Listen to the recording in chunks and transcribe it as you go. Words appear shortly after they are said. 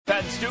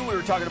Pat and Stu, we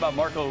were talking about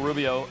Marco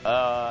Rubio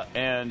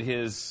and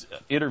his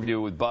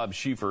interview with Bob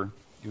Schieffer.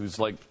 He was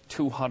like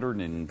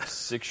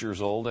 206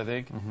 years old, I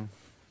think.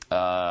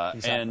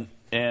 Mm-hmm.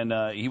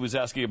 And he was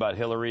asking about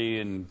Hillary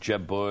and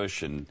Jeb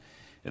Bush and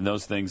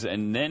those things.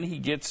 And then he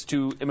gets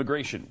to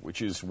immigration,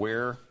 which is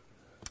where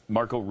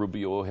Marco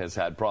Rubio has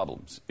had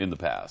problems in the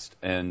past.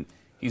 And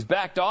he's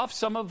backed off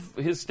some of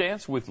his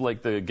stance with,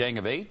 like, the Gang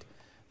of Eight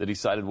that he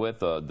sided with,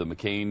 the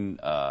McCain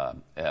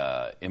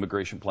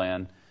immigration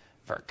plan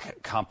for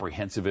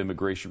comprehensive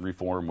immigration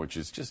reform, which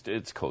is just,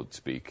 it's code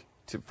speak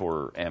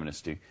for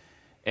amnesty.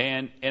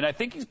 And I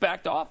think he's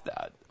backed off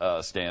that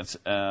stance.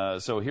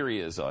 So here he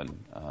is on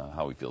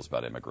how he feels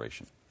about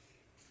immigration.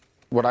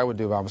 What I would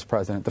do if I was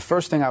president, the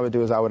first thing I would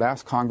do is I would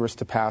ask Congress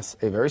to pass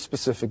a very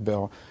specific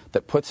bill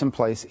that puts in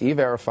place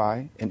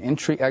E-Verify, an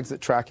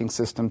entry-exit tracking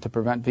system to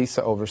prevent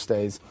visa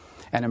overstays,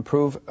 and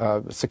improve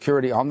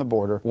security on the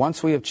border.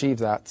 Once we achieve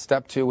that,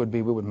 step two would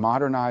be we would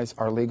modernize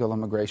our legal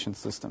immigration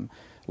system.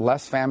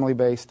 Less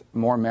family-based,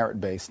 more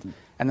merit-based.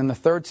 And then the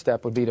third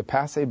step would be to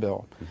pass a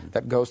bill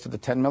that goes to the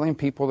 10 million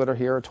people that are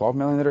here, or 12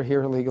 million that are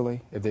here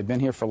illegally. If they've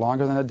been here for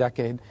longer than a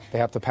decade, they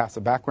have to pass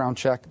a background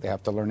check, they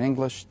have to learn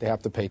English, they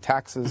have to pay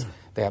taxes,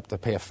 they have to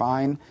pay a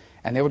fine,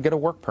 and they would get a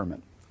work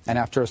permit. And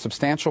after a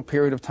substantial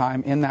period of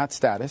time in that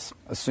status,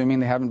 assuming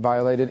they haven't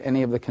violated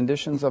any of the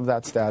conditions of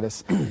that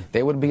status,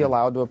 they would be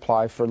allowed to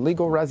apply for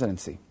legal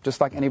residency,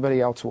 just like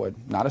anybody else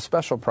would, not a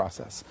special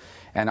process.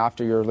 And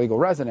after you're a legal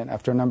resident,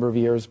 after a number of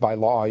years, by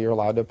law, you're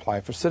allowed to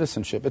apply for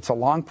citizenship. It's a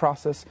long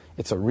process,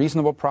 it's a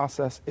reasonable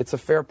process, it's a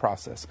fair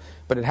process,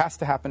 but it has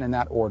to happen in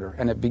that order,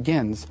 and it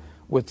begins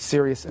with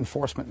serious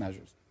enforcement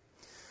measures.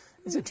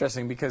 It's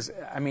interesting because,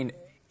 I mean,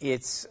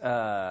 it's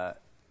not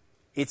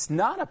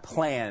a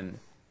plan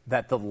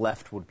that the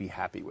left would be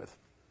happy with,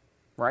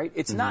 right?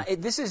 It's not.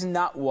 This is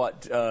not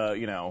what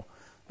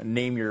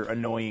name your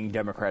annoying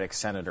Democratic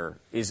senator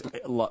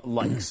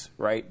likes,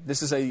 right?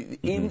 This is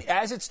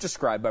as it's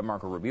described by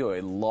Marco Rubio,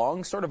 a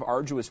long, sort of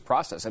arduous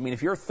process. I mean,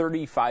 if you're a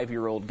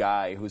 35-year-old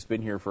guy who's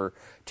been here for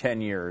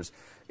 10 years,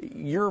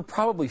 you're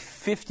probably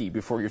 50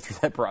 before you're through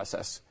that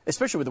process,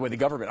 especially with the way the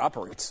government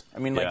operates. I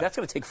mean, that's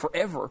going to take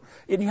forever,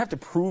 and you have to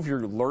prove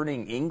you're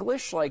learning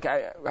English. Like,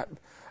 I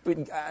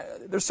mean,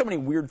 there's so many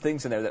weird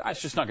things in there that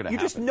it's just not going to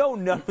happen. You just know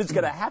none of it's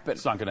going to happen.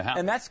 It's not going to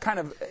happen. And that's kind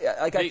of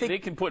like I think they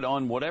can put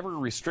on whatever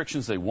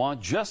restrictions they want,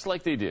 just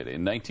like they did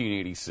in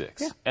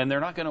 1986, and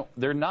they're not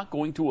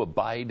going to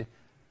abide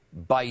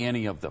by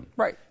any of them.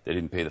 Right. They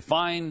didn't pay the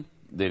fine.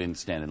 They didn't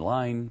stand in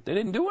line. They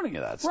didn't do any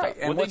of that stuff. Right.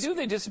 And what they do,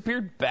 they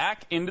disappeared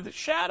back into the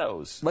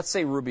shadows. Let's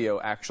say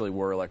Rubio actually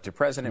were elected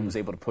president and was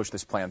able to push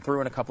this plan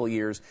through in a couple of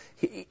years,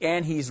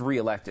 and he's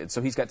reelected.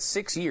 So he's got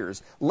 6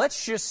 years.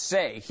 Let's just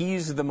say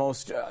he's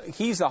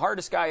the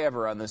hardest guy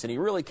ever on this, and he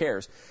really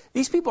cares.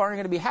 These people aren't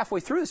going to be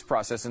halfway through this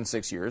process in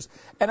 6 years.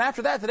 And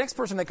after that, the next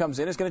person that comes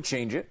in is going to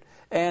change it.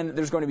 And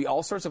there's going to be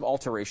all sorts of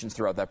alterations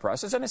throughout that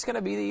process, and it's going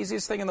to be the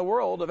easiest thing in the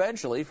world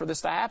eventually for this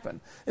to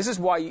happen. This is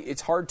why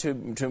it's hard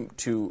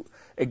to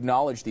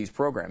acknowledge these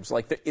programs.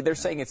 Like they're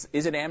saying is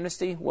it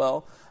amnesty?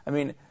 Well, I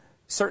mean,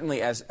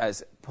 certainly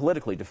as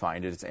politically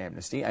defined, it's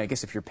amnesty. I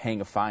guess if you're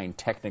paying a fine,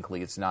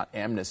 technically it's not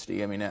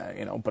amnesty. I mean,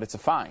 but it's a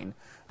fine.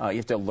 You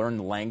have to learn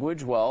the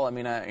language. Well, I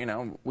mean,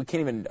 we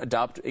can't even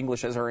adopt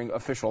English as our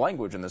official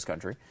language in this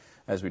country,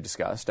 as we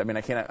discussed. I mean,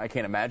 I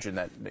can't imagine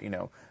that,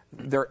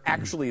 there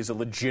actually is a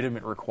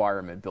legitimate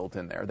requirement built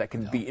in there that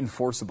can be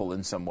enforceable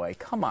in some way.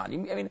 Come on.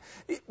 I mean,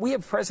 we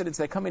have presidents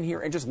that come in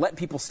here and just let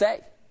people stay.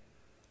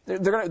 They're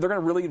going to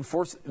really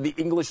enforce the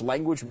English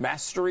language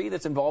mastery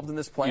that's involved in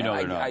this plan?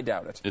 I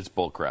doubt it. It's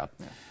bullcrap.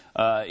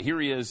 Yeah. Here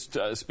he is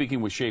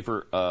speaking with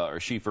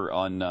Schieffer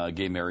on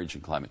gay marriage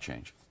and climate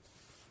change.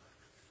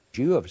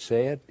 You have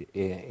said,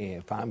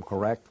 if I'm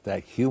correct,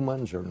 that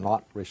humans are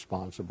not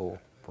responsible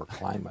for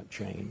climate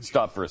change.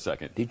 Stop for a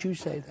second. Did you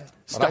say that?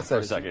 Stop for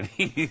a second.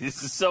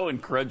 He's so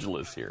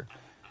incredulous here.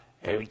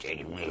 You have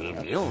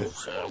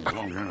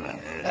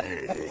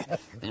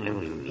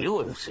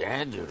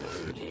said,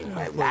 if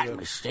I'm not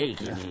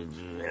mistaken,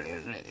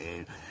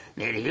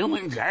 that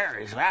humans are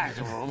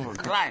responsible for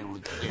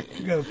climate change.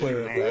 You gotta play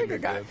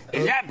that back.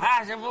 Is that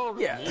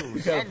possible? Yeah. You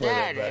said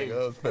that. That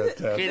was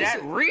fantastic. Can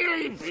that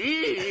really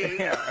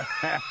be?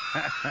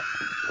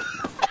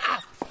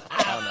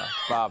 I don't know.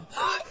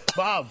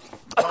 Bob.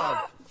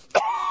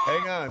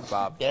 Hang on.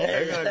 Bob.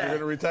 Hang on. You're going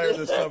to retire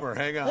this summer.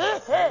 Hang on.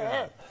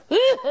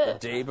 The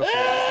day before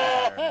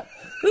his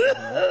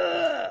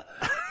retirement.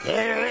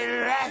 Can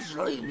it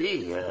actually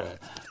be,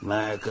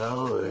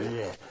 Marco,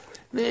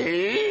 that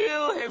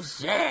you have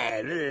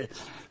said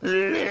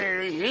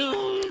that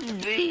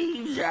human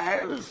beings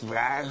are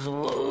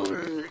responsible?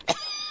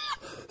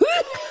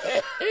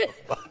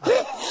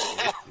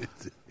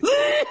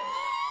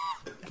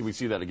 Can we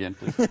see that again,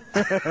 please?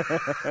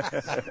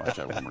 Watch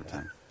that one more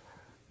time.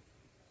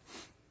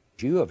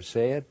 You have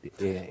said,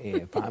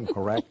 if I'm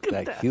correct,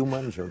 that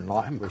humans are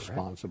not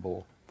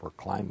responsible for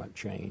climate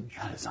change.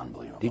 That is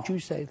unbelievable. Did you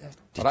say that?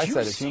 What I you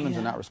said is see humans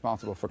that? are not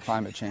responsible for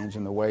climate change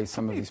in the way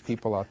some of these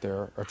people out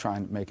there are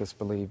trying to make us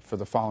believe for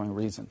the following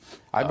reason.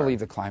 I believe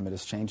the climate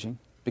is changing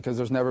because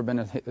there's never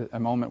been a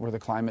moment where the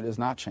climate is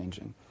not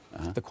changing.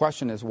 The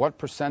question is what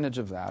percentage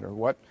of that or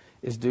what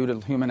is due to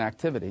human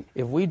activity?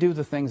 If we do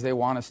the things they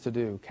want us to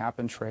do, cap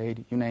and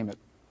trade, you name it,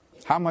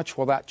 how much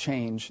will that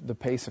change the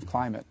pace of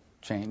climate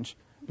change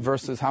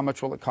versus how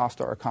much will it cost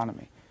our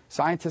economy?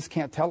 Scientists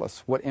can't tell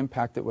us what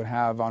impact it would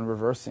have on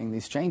reversing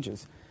these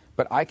changes,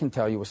 but I can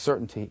tell you with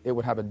certainty it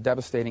would have a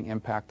devastating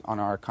impact on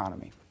our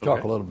economy.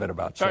 Talk a little bit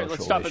about All social right,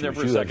 let's stop it there for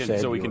a issues. You have second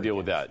said so we you can were deal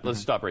with that. Let's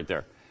stop right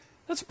there.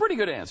 That's a pretty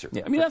good answer.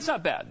 Yeah. I mean, that's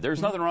not bad.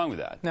 There's nothing wrong with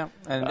that. No,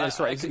 and that's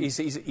right.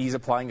 He's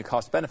applying a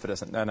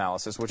cost-benefit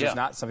analysis, which is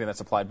not something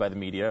that's applied by the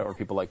media or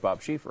people like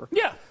Bob Schieffer.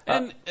 Yeah,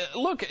 and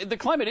look, the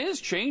climate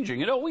is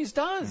changing. It always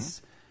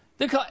does.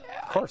 Of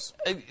course.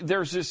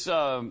 There's this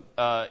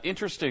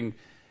interesting...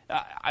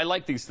 I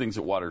like these things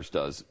that Waters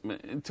does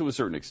to a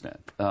certain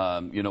extent.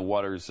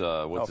 Waters...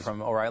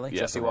 from O'Reilly? Yeah,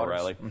 Jesse from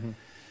Waters. O'Reilly.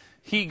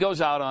 He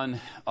goes out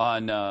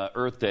on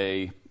Earth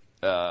Day.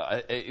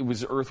 It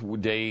was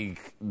Earth Day,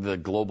 the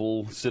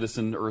global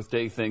citizen Earth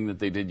Day thing that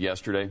they did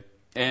yesterday.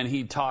 And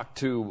he talked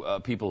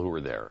to people who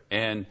were there.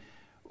 And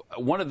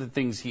one of the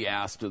things he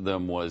asked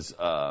them was,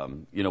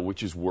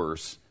 which is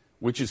worse,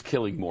 which is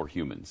killing more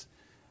humans,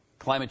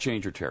 climate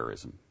change or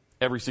terrorism?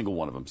 Every single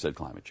one of them said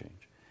climate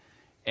change.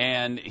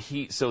 And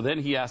so then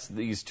he asked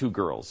these two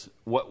girls,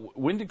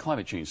 when did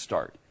climate change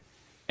start?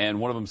 And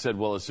one of them said,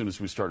 well, as soon as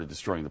we started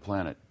destroying the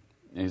planet.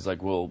 And he's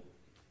like, well,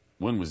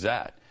 when was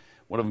that?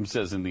 One of them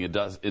says in the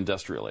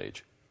industrial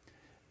age.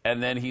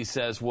 And then he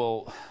says,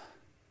 well,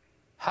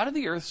 how did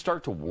the Earth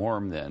start to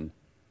warm then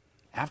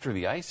after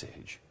the Ice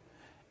Age?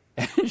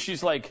 And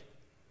she's like,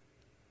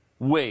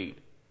 wait,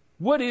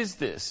 what is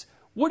this?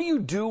 What are you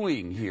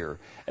doing here?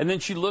 And then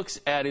she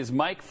looks at his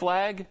mic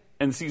flag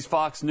and sees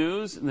Fox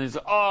News, and says,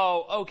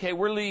 oh, okay,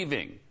 we're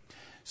leaving.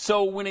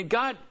 So when it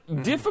got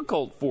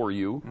difficult for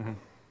you,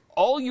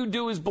 all you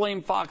do is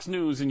blame Fox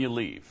News and you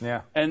leave.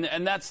 Yeah. And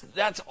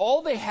that's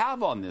all they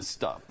have on this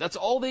stuff. That's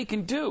all they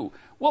can do.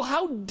 Well,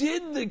 how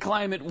did the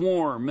climate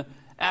warm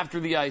after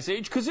the Ice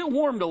Age? Because it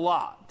warmed a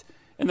lot.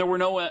 And there were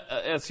no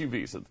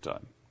SUVs at the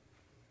time.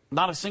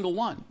 Not a single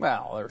one.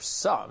 Well, there's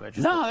some.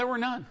 No, there were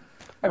none.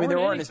 I mean, there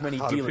weren't weren't any. as many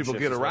How do dealerships people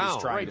get as what he's around?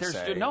 trying Right, to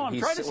say. no, I'm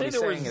trying to say what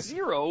there were he's saying is-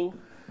 zero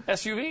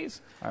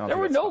SUVs. don't There think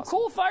were that's no possible.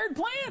 coal-fired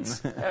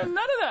plants. None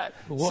of that.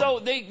 So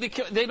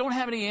they don't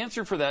have any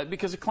answer for that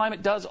because the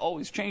climate does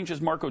always change, as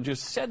Marco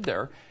just said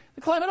there.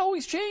 The climate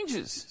always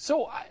changes.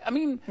 So, I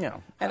mean,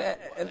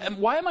 and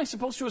why am I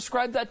supposed to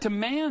ascribe that to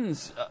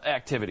man's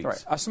activities?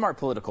 Right. A smart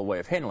political way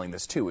of handling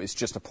this, too, is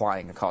just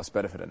applying a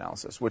cost-benefit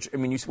analysis, which, I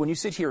mean, when you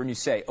sit here and you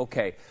say,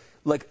 okay,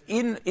 like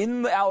in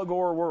the Al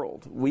Gore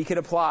world, we could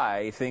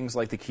apply things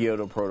like the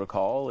Kyoto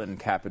Protocol and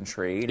cap and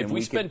trade. If and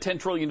we spend $10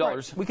 trillion,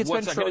 we could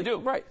what's spend that going to do?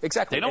 Right,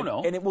 exactly. They don't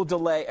know. And it will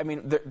delay. I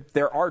mean,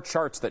 there are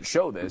charts that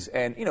show this.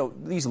 And,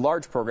 these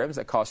large programs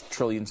that cost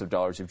trillions of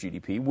dollars of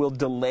GDP will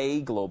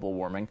delay global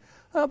warming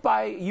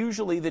by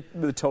usually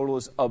the total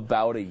is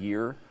about a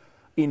year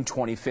in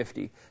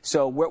 2050.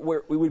 So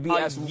we would be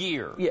a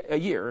year. Yeah, a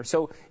year.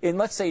 So in,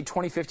 let's say,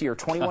 2050 or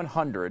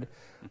 2100,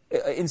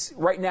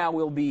 right now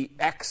we'll be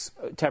X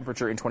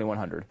temperature in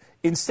 2100.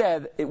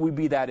 Instead, it would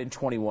be that in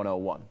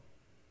 2101.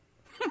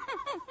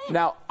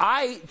 Now,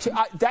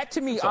 that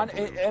to me,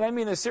 and I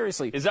mean this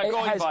seriously, Is that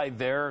going by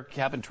their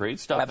cap and trade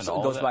stuff? Absolutely,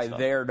 and all goes that by stuff?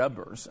 their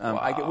numbers.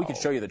 We could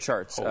show you the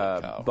charts, Holy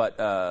cow. but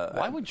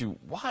Why would you?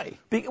 Why?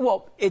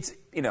 well, it's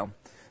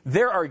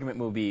their argument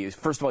will be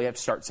first of all you have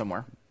to start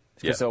somewhere.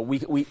 Yeah. So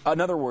we in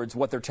other words,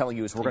 what they're telling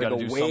you is we're going gotta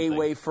to do go something.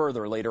 way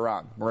further later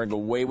on. We're going to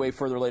go way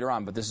further later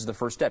on, but this is the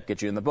first step,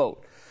 get you in the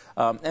boat.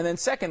 And then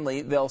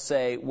secondly, they'll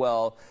say,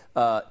 well,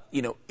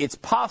 it's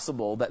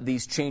possible that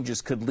these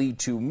changes could lead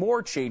to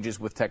more changes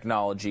with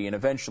technology and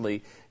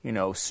eventually,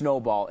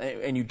 snowball,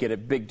 and you'd get a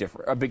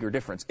bigger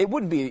difference.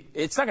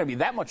 It's not going to be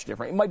that much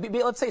different. It might be,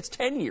 let's say it's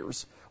 10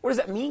 years. What does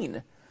that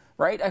mean?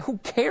 Right? Who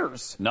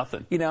cares?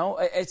 Nothing.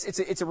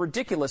 It's a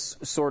ridiculous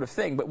sort of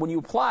thing. But when you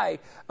apply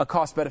a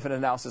cost-benefit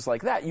analysis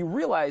like that, you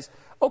realize,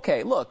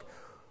 okay, look,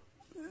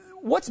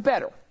 what's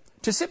better?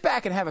 To sit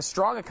back and have a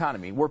strong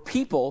economy where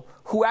people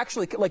who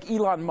actually, like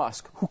Elon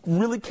Musk, who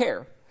really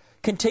care,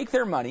 can take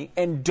their money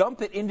and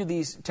dump it into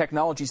these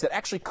technologies that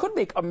actually could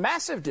make a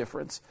massive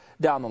difference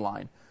down the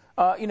line.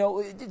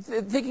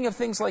 Thinking of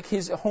things like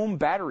his home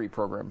battery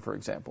program, for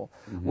example,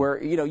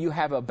 where, you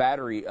have a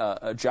battery,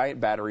 a giant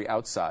battery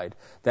outside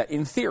that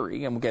in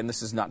theory, and again,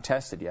 this is not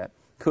tested yet,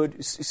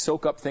 could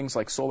soak up things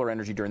like solar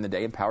energy during the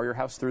day and power your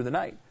house through the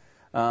night.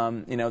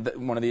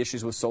 One of the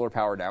issues with solar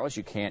power now is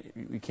you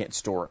can't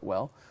store it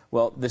well.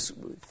 Well, this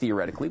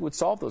theoretically would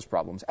solve those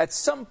problems. At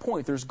some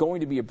point, there's going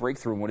to be a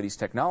breakthrough in one of these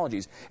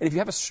technologies. And if you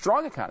have a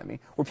strong economy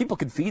where people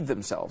can feed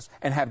themselves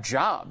and have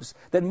jobs,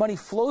 then money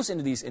flows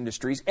into these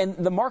industries and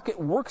the market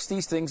works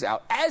these things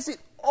out, as it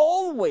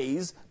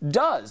always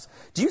does.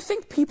 Do you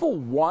think people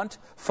want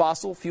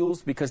fossil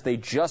fuels because they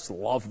just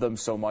love them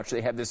so much?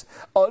 They have this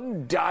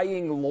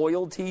undying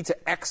loyalty to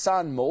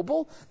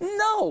ExxonMobil?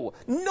 No,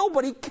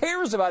 nobody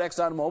cares about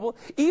ExxonMobil.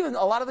 Even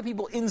a lot of the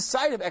people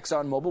inside of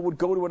ExxonMobil would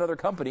go to another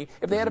company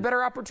if they had a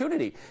better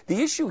opportunity.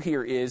 The issue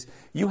here is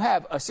you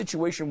have a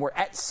situation where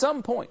at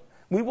some point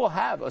we will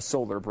have a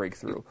solar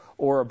breakthrough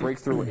or a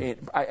breakthrough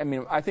in,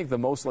 I think the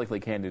most likely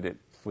candidate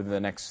within the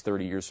next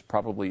 30 years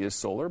probably is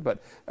solar,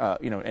 but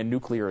and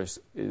nuclear is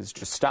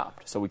just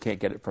stopped, so we can't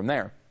get it from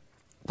there.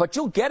 But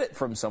you'll get it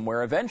from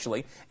somewhere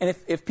eventually, and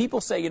if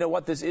people say, you know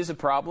what, this is a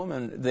problem,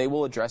 and they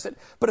will address it,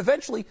 but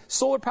eventually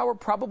solar power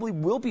probably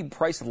will be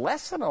priced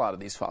less than a lot of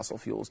these fossil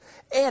fuels,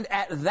 and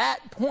at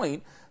that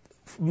point,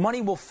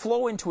 money will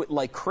flow into it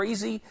like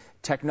crazy,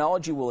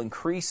 technology will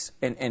increase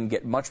and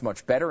get much,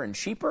 much better and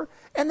cheaper,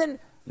 and then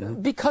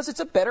because it's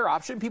a better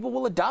option, people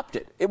will adopt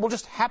it. It will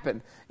just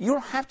happen. You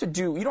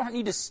don't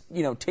need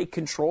to, take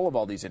control of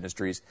all these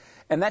industries.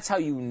 And that's how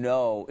you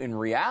know, in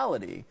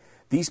reality,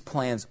 these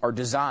plans are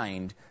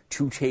designed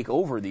to take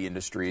over the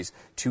industries,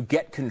 to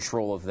get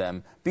control of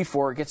them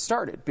before it gets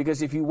started.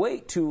 Because if you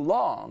wait too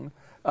long,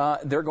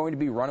 they're going to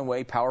be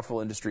runaway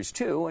powerful industries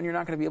too, and you're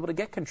not going to be able to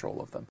get control of them.